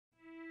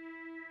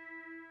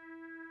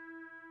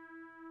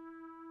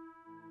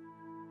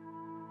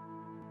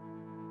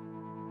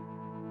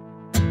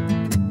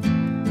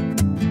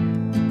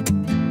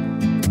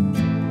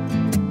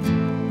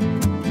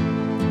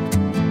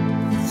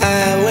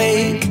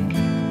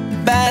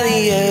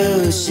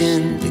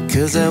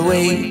'cause I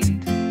wait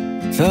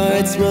for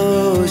its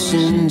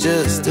motion,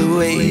 just a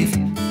wave,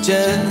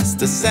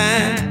 just a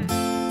sign.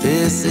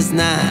 This is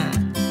not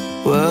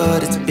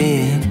what it's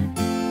been.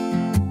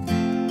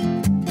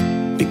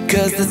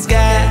 Because the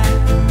sky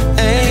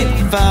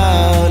ain't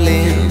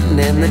falling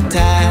and the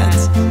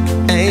tides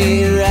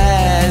ain't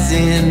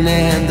rising,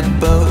 and the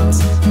boats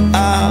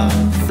all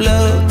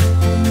float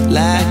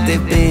like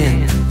they've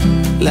been,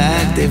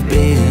 like they've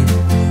been.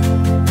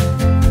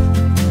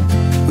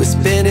 We're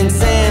spinning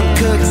Sam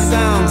Cooke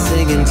songs,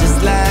 singing just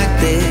like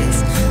this.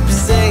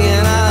 We're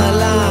singing all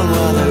along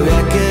while the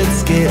record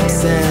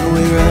skips, and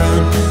we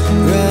run,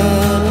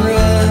 run,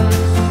 run,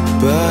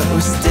 but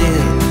we're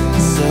still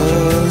so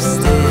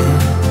still.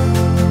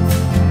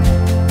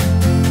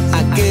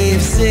 I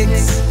gave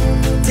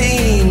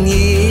 16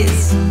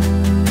 years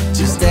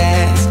just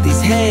ask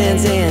these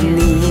hands and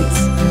knees.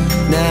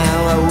 Now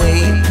I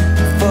wait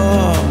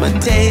for my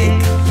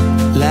take,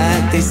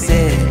 like they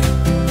said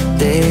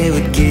they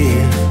would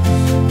give.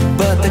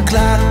 But the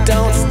clock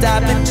don't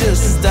stop, it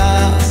just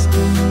starts.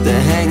 The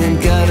hanging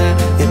gutter,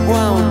 it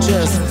won't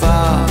just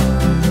fall.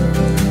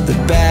 The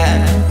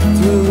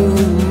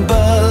bathroom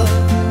bulb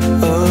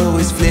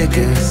always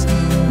flickers,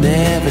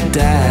 never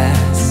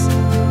dies.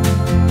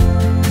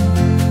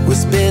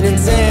 We're spinning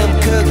Sam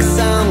Cooke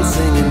songs,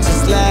 singing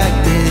just like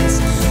this.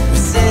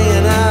 We're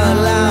singing all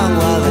along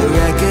while the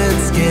record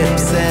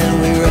skips, and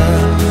we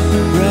run,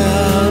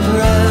 run,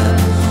 run,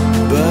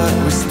 but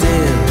we're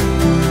still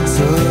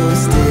so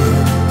still.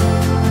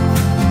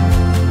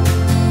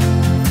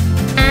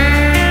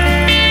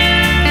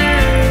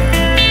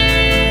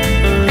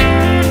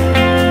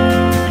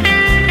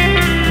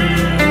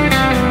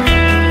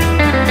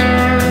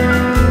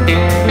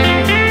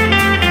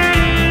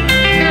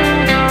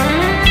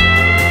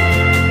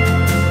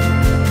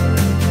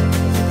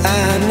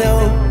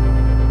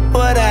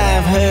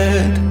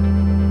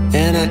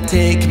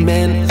 Take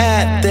men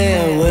at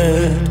their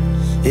word.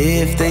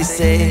 If they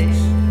say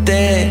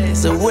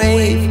there's a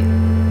wave,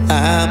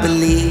 I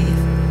believe,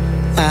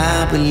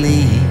 I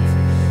believe.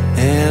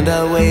 And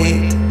I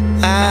wait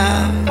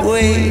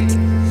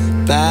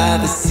by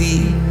the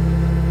sea,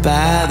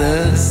 by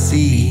the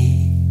sea.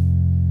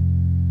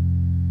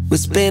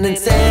 We're spinning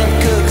Sam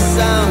Cooke